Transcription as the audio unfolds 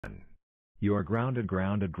You're grounded,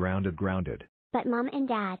 grounded, grounded, grounded. But Mom and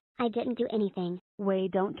Dad, I didn't do anything. We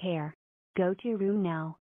don't care. Go to your room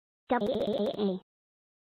now.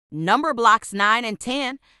 Numberblocks 9 and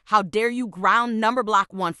 10. How dare you ground Numberblock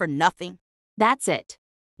 1 for nothing? That's it.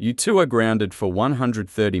 You two are grounded for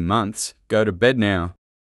 130 months. Go to bed now.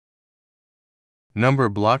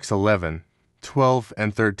 Numberblocks 11, 12,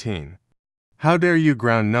 and 13. How dare you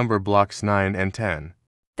ground Numberblocks 9 and 10?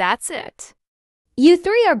 That's it. You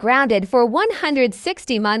three are grounded for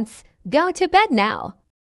 160 months. Go to bed now.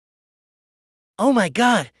 Oh my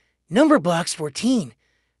God! Numberblocks 14,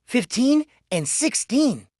 15, and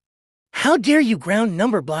 16. How dare you ground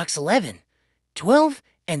Numberblocks 11, 12,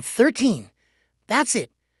 and 13? That's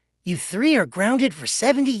it. You three are grounded for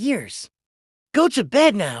 70 years. Go to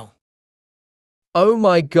bed now. Oh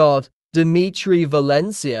my God, Dimitri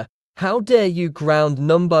Valencia, how dare you ground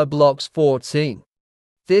Numberblocks 14,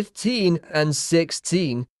 15, and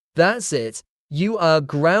 16? That's it. You are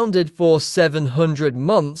grounded for 700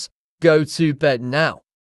 months. Go to bed now.